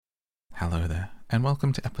Hello there, and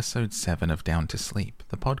welcome to episode 7 of Down to Sleep,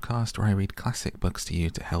 the podcast where I read classic books to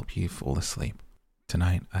you to help you fall asleep.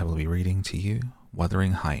 Tonight I will be reading to you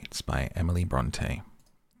Wuthering Heights by Emily Bronte.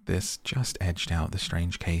 This just edged out the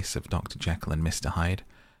strange case of Dr. Jekyll and Mr. Hyde,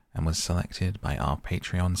 and was selected by our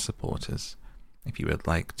Patreon supporters. If you would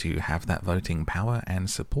like to have that voting power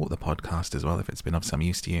and support the podcast as well, if it's been of some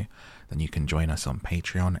use to you, then you can join us on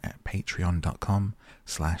Patreon at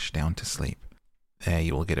patreon.com/downtosleep. There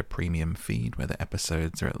you will get a premium feed where the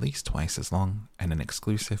episodes are at least twice as long and an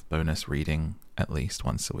exclusive bonus reading at least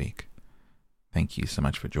once a week. Thank you so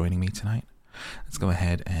much for joining me tonight. Let's go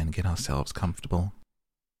ahead and get ourselves comfortable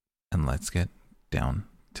and let's get down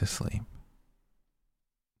to sleep.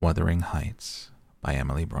 Wuthering Heights by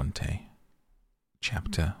Emily Bronte.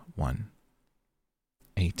 Chapter 1.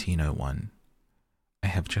 1801. I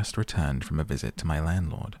have just returned from a visit to my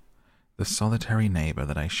landlord, the solitary neighbour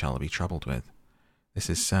that I shall be troubled with. This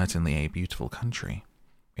is certainly a beautiful country.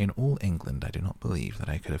 In all England I do not believe that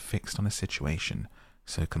I could have fixed on a situation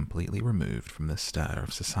so completely removed from the stir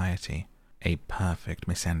of society. A perfect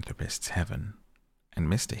misanthropist's heaven. And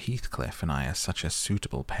Mr. Heathcliff and I are such a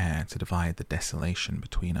suitable pair to divide the desolation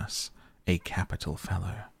between us. A capital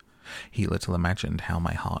fellow. He little imagined how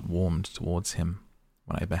my heart warmed towards him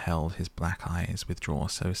when I beheld his black eyes withdraw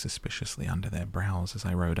so suspiciously under their brows as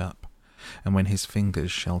I rode up, and when his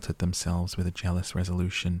fingers sheltered themselves with a jealous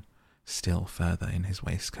resolution still further in his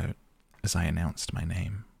waistcoat as I announced my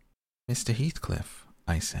name. "Mr. Heathcliff,"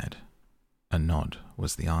 I said. A nod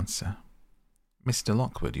was the answer. "Mr.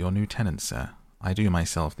 Lockwood, your new tenant, sir. I do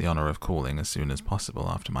myself the honour of calling as soon as possible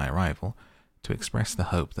after my arrival, to express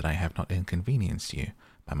the hope that I have not inconvenienced you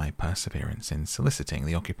by my perseverance in soliciting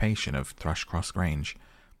the occupation of Thrushcross Grange.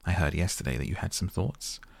 I heard yesterday that you had some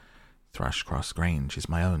thoughts." "Thrushcross Grange is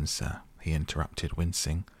my own, sir," he interrupted,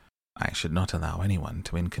 wincing. "I should not allow anyone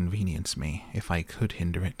to inconvenience me, if I could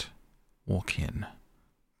hinder it. Walk in."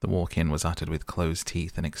 The walk-in was uttered with closed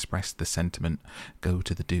teeth and expressed the sentiment, "Go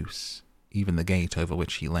to the deuce." Even the gate over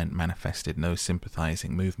which he leant manifested no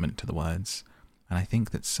sympathizing movement to the words, and I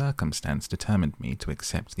think that circumstance determined me to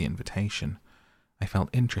accept the invitation. I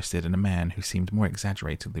felt interested in a man who seemed more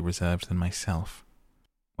exaggeratedly reserved than myself.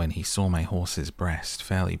 When he saw my horse's breast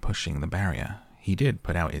fairly pushing the barrier, he did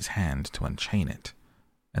put out his hand to unchain it,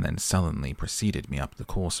 and then sullenly preceded me up the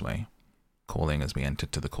causeway, calling as we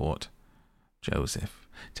entered to the court, "Joseph,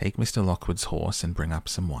 take Mr. Lockwood's horse and bring up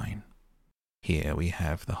some wine." Here we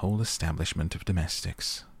have the whole establishment of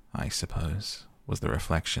domestics, I suppose, was the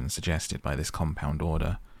reflection suggested by this compound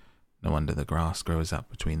order. No wonder the grass grows up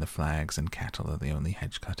between the flags and cattle are the only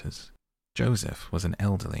hedge-cutters. Joseph was an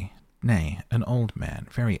elderly, nay, an old man,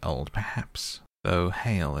 very old perhaps, though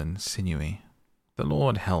hale and sinewy. "The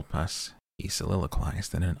Lord help us," he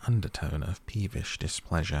soliloquized in an undertone of peevish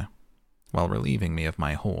displeasure, while relieving me of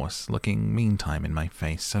my horse, looking meantime in my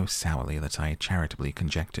face so sourly that I charitably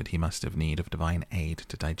conjectured he must have need of divine aid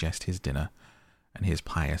to digest his dinner, and his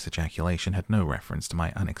pious ejaculation had no reference to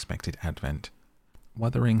my unexpected advent.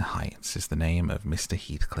 Wuthering Heights is the name of Mr.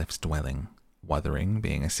 Heathcliff's dwelling, Wuthering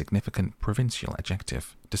being a significant provincial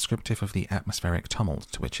adjective, descriptive of the atmospheric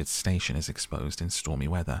tumult to which its station is exposed in stormy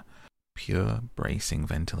weather. Pure, bracing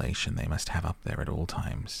ventilation they must have up there at all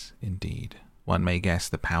times, indeed. One may guess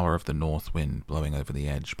the power of the north wind blowing over the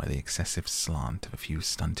edge by the excessive slant of a few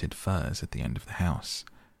stunted firs at the end of the house,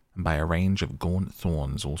 and by a range of gaunt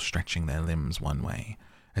thorns all stretching their limbs one way,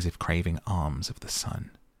 as if craving alms of the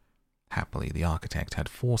sun. Happily the architect had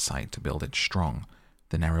foresight to build it strong.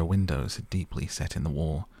 The narrow windows had deeply set in the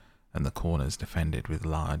wall, and the corners defended with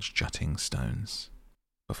large jutting stones.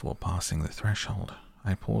 Before passing the threshold,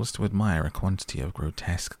 I paused to admire a quantity of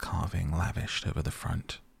grotesque carving lavished over the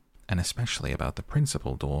front, and especially about the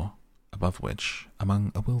principal door, above which,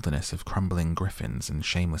 among a wilderness of crumbling griffins and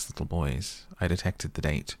shameless little boys, I detected the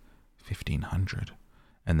date 1500,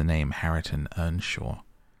 and the name Harriton Earnshaw.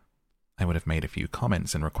 I would have made a few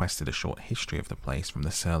comments and requested a short history of the place from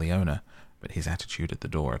the surly owner, but his attitude at the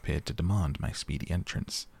door appeared to demand my speedy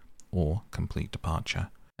entrance, or complete departure,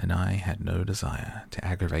 and I had no desire to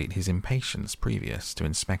aggravate his impatience previous to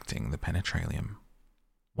inspecting the penetralium.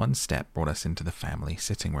 One step brought us into the family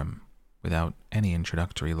sitting-room, without any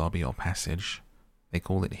introductory lobby or passage. They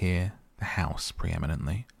call it here the house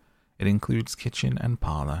preeminently. It includes kitchen and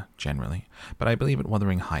parlour, generally, but I believe at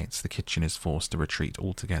Wuthering Heights the kitchen is forced to retreat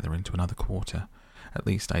altogether into another quarter. At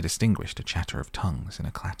least I distinguished a chatter of tongues and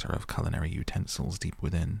a clatter of culinary utensils deep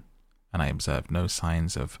within, and I observed no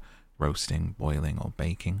signs of roasting, boiling, or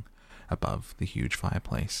baking above the huge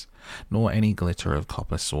fireplace, nor any glitter of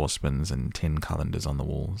copper saucepans and tin colanders on the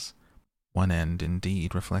walls. One end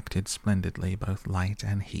indeed reflected splendidly both light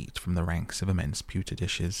and heat from the ranks of immense pewter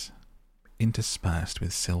dishes, interspersed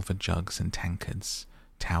with silver jugs and tankards,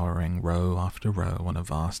 towering row after row on a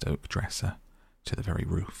vast oak dresser to the very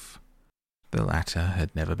roof. The latter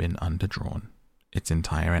had never been underdrawn. Its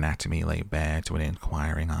entire anatomy lay bare to an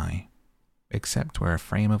inquiring eye, except where a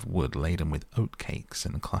frame of wood laden with oat cakes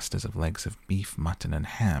and clusters of legs of beef, mutton, and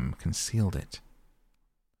ham concealed it.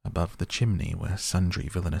 Above the chimney were sundry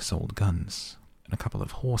villainous old guns, and a couple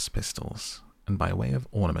of horse pistols, and by way of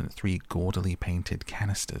ornament 3 gaudily painted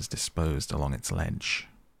canisters disposed along its ledge.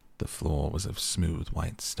 The floor was of smooth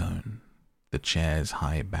white stone, the chairs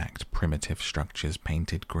high-backed primitive structures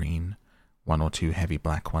painted green, 1 or 2 heavy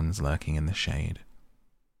black ones lurking in the shade.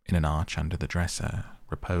 In an arch under the dresser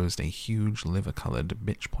reposed a huge liver-coloured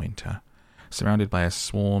bitch pointer, surrounded by a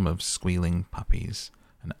swarm of squealing puppies,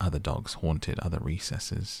 and other dogs haunted other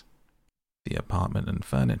recesses. The apartment and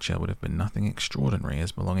furniture would have been nothing extraordinary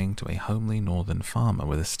as belonging to a homely northern farmer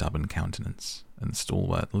with a stubborn countenance, and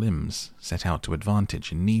stalwart limbs set out to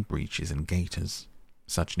advantage in knee breeches and gaiters.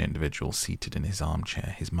 Such an individual seated in his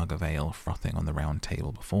armchair, his mug of ale frothing on the round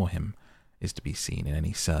table before him, is to be seen in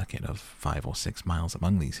any circuit of 5 or 6 miles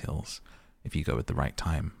among these hills, if you go at the right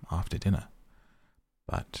time after dinner.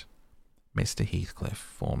 But Mr. Heathcliff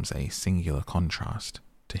forms a singular contrast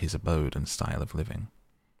to his abode and style of living.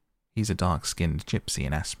 He's a dark-skinned gypsy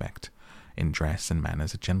in aspect, in dress and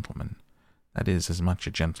manners a gentleman, that is, as much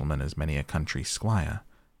a gentleman as many a country squire,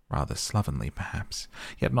 rather slovenly perhaps,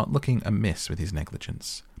 yet not looking amiss with his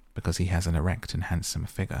negligence, because he has an erect and handsome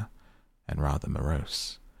figure, and rather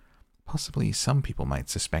morose. Possibly some people might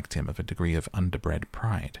suspect him of a degree of underbred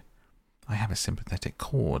pride. I have a sympathetic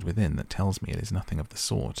chord within that tells me it is nothing of the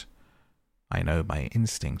sort. I know by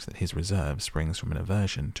instinct that his reserve springs from an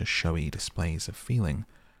aversion to showy displays of feeling,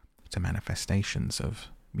 to manifestations of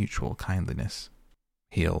mutual kindliness.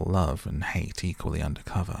 He'll love and hate equally under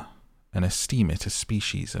cover, and esteem it a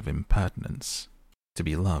species of impertinence, to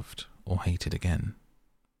be loved or hated again.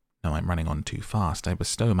 Now I'm running on too fast. I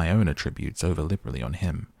bestow my own attributes over-liberally on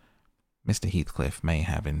him. Mr. Heathcliff may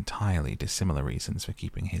have entirely dissimilar reasons for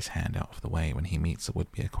keeping his hand out of the way when he meets a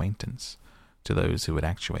would-be acquaintance, to those who would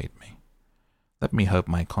actuate me. Let me hope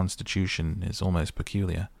my constitution is almost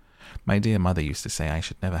peculiar. My dear mother used to say I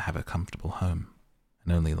should never have a comfortable home,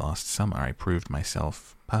 and only last summer I proved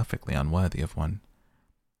myself perfectly unworthy of one.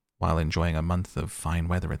 While enjoying a month of fine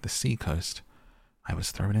weather at the sea-coast, I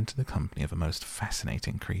was thrown into the company of a most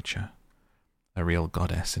fascinating creature, a real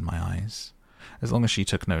goddess in my eyes, as long as she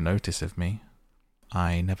took no notice of me.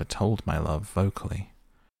 I never told my love vocally.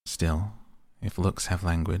 Still, if looks have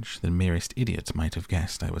language, the merest idiot might have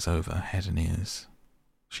guessed I was over head and ears.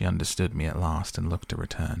 She understood me at last and looked a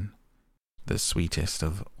return, the sweetest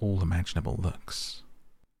of all imaginable looks.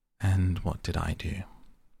 And what did I do?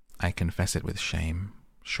 I confess it with shame,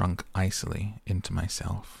 shrunk icily into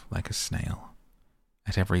myself like a snail.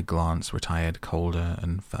 At every glance retired colder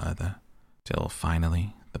and further, till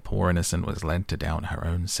finally the poor innocent was led to doubt her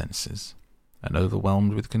own senses, and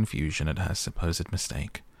overwhelmed with confusion at her supposed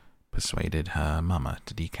mistake, persuaded her mamma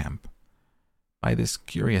to decamp. By this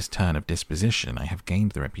curious turn of disposition I have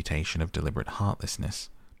gained the reputation of deliberate heartlessness,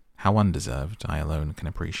 how undeserved I alone can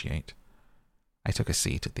appreciate. I took a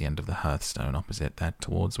seat at the end of the hearthstone opposite that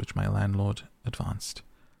towards which my landlord advanced,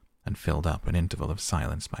 and filled up an interval of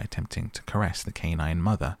silence by attempting to caress the canine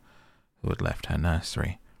mother, who had left her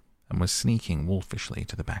nursery, and was sneaking wolfishly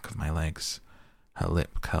to the back of my legs, her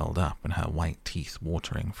lip curled up and her white teeth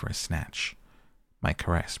watering for a snatch. My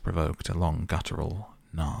caress provoked a long guttural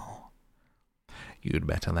gnarl. "You'd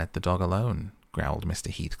better let the dog alone," growled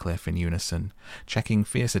Mr. Heathcliff in unison, checking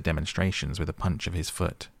fiercer demonstrations with a punch of his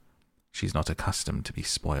foot. "She's not accustomed to be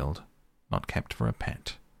spoiled, not kept for a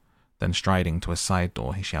pet." Then striding to a side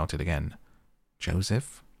door, he shouted again,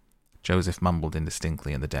 "Joseph?" Joseph mumbled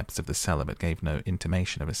indistinctly in the depths of the cellar, but gave no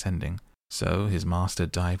intimation of ascending. So his master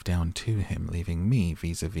dived down to him, leaving me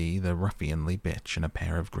vis-a-vis the ruffianly bitch and a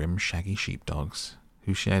pair of grim shaggy sheepdogs,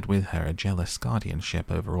 who shared with her a jealous guardianship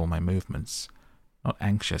over all my movements. Not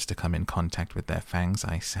anxious to come in contact with their fangs,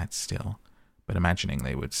 I sat still, but imagining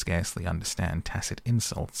they would scarcely understand tacit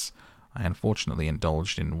insults, I unfortunately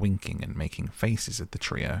indulged in winking and making faces at the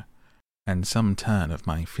trio, and some turn of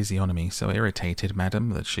my physiognomy so irritated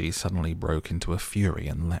Madame that she suddenly broke into a fury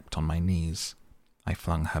and leapt on my knees. I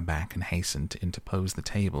flung her back and hastened to interpose the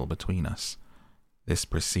table between us. This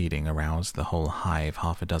proceeding aroused the whole hive.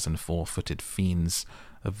 6 4-footed fiends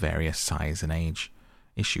of various size and age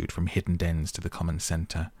issued from hidden dens to the common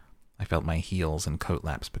centre. I felt my heels and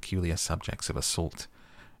coat-laps peculiar subjects of assault,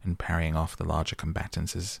 and parrying off the larger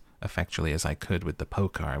combatants as Effectually as I could with the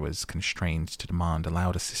poker, I was constrained to demand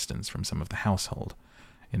allowed assistance from some of the household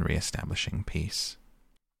in re-establishing peace.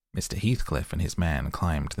 Mr. Heathcliff and his man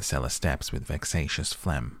climbed the cellar steps with vexatious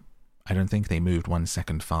phlegm. I don't think they moved 1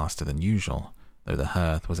 second faster than usual, though the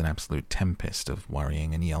hearth was an absolute tempest of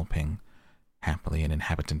worrying and yelping. Happily, an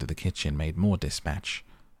inhabitant of the kitchen made more dispatch.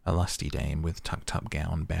 A lusty dame with tucked-up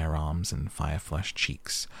gown, bare arms, and fire-flushed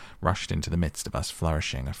cheeks rushed into the midst of us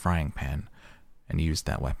flourishing a frying-pan, and used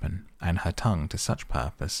that weapon and her tongue to such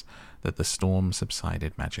purpose that the storm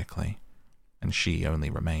subsided magically, and she only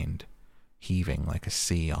remained, heaving like a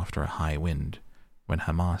sea after a high wind, when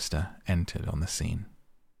her master entered on the scene.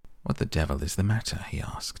 "What the devil is the matter?" he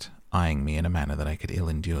asked, eyeing me in a manner that I could ill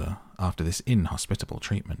endure after this inhospitable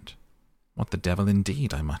treatment. "What the devil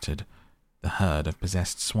indeed?" I muttered. "The herd of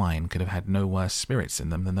possessed swine could have had no worse spirits in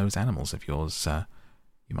them than those animals of yours, sir.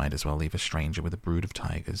 You might as well leave a stranger with a brood of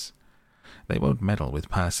tigers." "They won't meddle with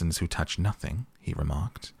persons who touch nothing," he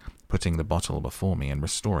remarked, putting the bottle before me and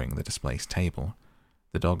restoring the displaced table.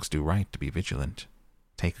 "The dogs do right to be vigilant.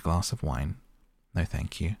 Take a glass of wine?" "No,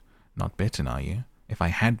 thank you. Not bitten, are you? If I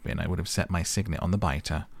had been, I would have set my signet on the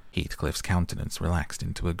biter." Heathcliff's countenance relaxed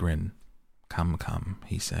into a grin. "Come, come,"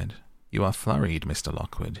 he said. "You are flurried, Mr.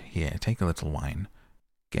 Lockwood. Here, take a little wine.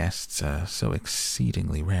 Guests are so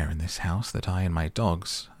exceedingly rare in this house that I and my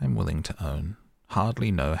dogs, I'm willing to own,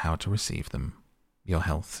 hardly know how to receive them. Your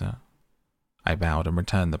health, sir." I bowed and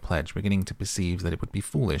returned the pledge, beginning to perceive that it would be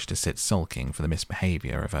foolish to sit sulking for the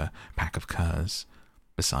misbehaviour of a pack of curs.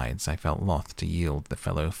 Besides, I felt loth to yield the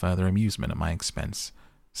fellow further amusement at my expense,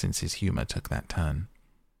 since his humour took that turn.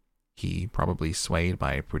 He, probably swayed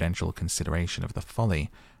by a prudential consideration of the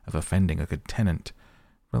folly of offending a good tenant,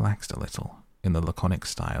 relaxed a little, in the laconic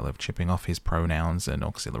style of chipping off his pronouns and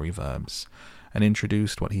auxiliary verbs, and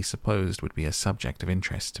introduced what he supposed would be a subject of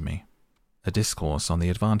interest to me, a discourse on the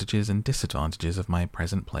advantages and disadvantages of my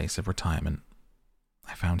present place of retirement.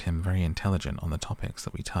 I found him very intelligent on the topics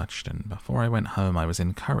that we touched, and before I went home I was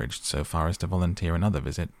encouraged so far as to volunteer another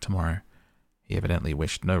visit tomorrow. He evidently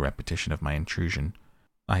wished no repetition of my intrusion.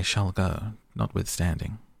 I shall go,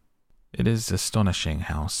 notwithstanding. It is astonishing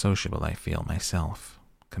how sociable I feel myself,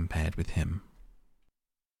 compared with him.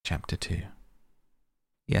 Chapter 2.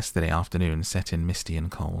 Yesterday afternoon set in misty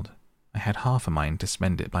and cold. I had half a mind to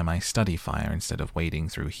spend it by my study fire instead of wading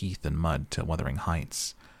through heath and mud to Wuthering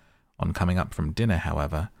Heights. On coming up from dinner,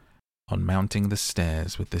 however, on mounting the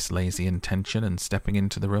stairs with this lazy intention and stepping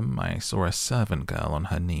into the room, I saw a servant girl on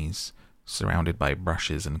her knees, surrounded by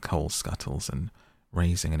brushes and coal scuttles, and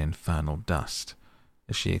raising an infernal dust,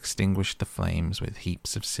 as she extinguished the flames with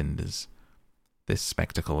heaps of cinders. This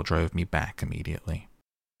spectacle drove me back immediately.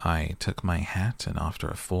 I took my hat, and after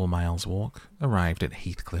a 4 miles walk, arrived at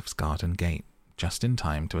Heathcliff's garden gate, just in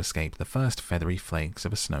time to escape the first feathery flakes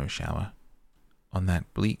of a snow shower. On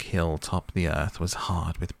that bleak hill top the earth was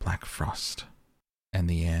hard with black frost, and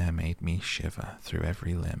the air made me shiver through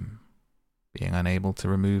every limb. Being unable to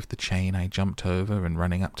remove the chain, I jumped over, and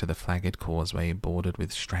running up to the flagged causeway bordered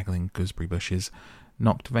with straggling gooseberry bushes,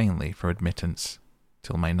 knocked vainly for admittance,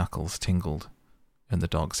 till my knuckles tingled, and the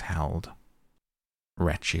dogs howled.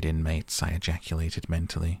 "Wretched inmates," I ejaculated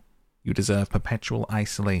mentally. "You deserve perpetual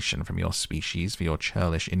isolation from your species for your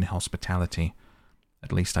churlish inhospitality.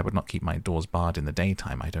 At least I would not keep my doors barred in the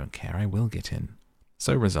daytime. I don't care. I will get in."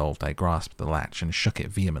 So resolved, I grasped the latch and shook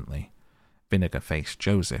it vehemently. Vinegar-faced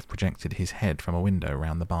Joseph projected his head from a window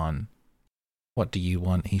round the barn. "What do you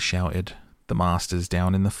want?" he shouted. "The master's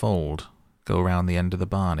down in the fold. Go round the end of the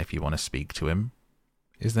barn if you want to speak to him."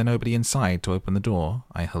 "Is there nobody inside to open the door?"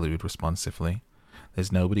 I hallooed responsively.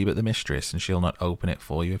 "There's nobody but the mistress, and she'll not open it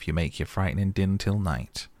for you if you make your frightening din till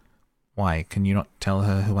night." "Why, can you not tell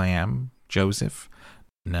her who I am, Joseph?"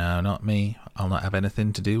 "No, not me. I'll not have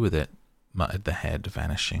anything to do with it," muttered the head,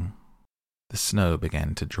 vanishing. The snow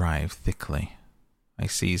began to drive thickly. I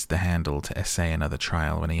seized the handle to essay another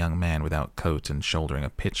trial when a young man without coat and shouldering a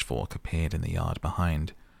pitchfork appeared in the yard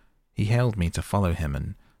behind. He hailed me to follow him,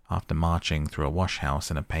 and after marching through a wash-house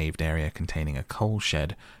and a paved area containing a coal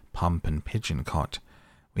shed, pump and pigeon cot,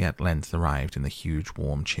 we at length arrived in the huge,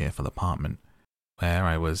 warm, cheerful apartment, where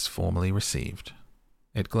I was formally received.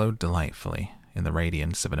 It glowed delightfully in the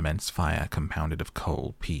radiance of an immense fire compounded of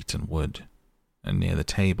coal, peat, and wood, and near the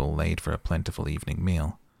table laid for a plentiful evening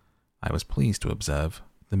meal, I was pleased to observe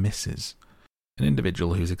the Missus, an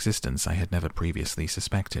individual whose existence I had never previously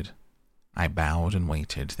suspected. I bowed and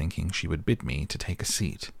waited, thinking she would bid me to take a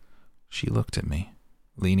seat. She looked at me,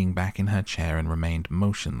 leaning back in her chair, and remained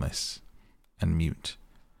motionless and mute.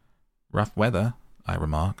 "Rough weather," I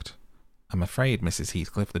remarked. I'm afraid, Mrs.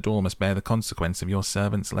 Heathcliff, the door must bear the consequence of your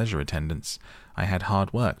servant's leisure attendance. I had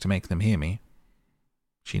hard work to make them hear me.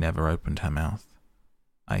 She never opened her mouth.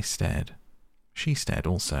 I stared. She stared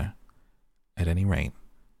also. At any rate,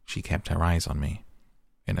 she kept her eyes on me,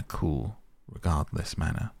 in a cool, regardless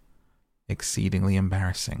manner, exceedingly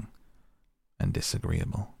embarrassing and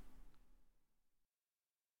disagreeable.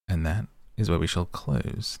 And that is where we shall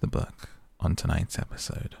close the book on tonight's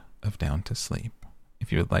episode of Down to Sleep.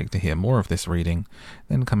 If you would like to hear more of this reading,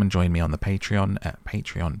 then come and join me on the Patreon at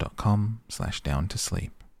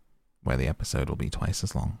patreon.com/downtosleep, where the episode will be twice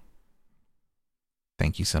as long.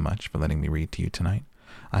 Thank you so much for letting me read to you tonight.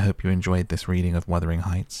 I hope you enjoyed this reading of Wuthering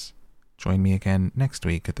Heights. Join me again next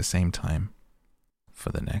week at the same time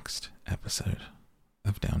for the next episode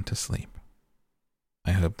of Down to Sleep.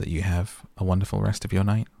 I hope that you have a wonderful rest of your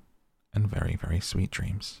night and very, very sweet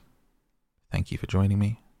dreams. Thank you for joining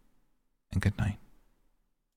me, and good night.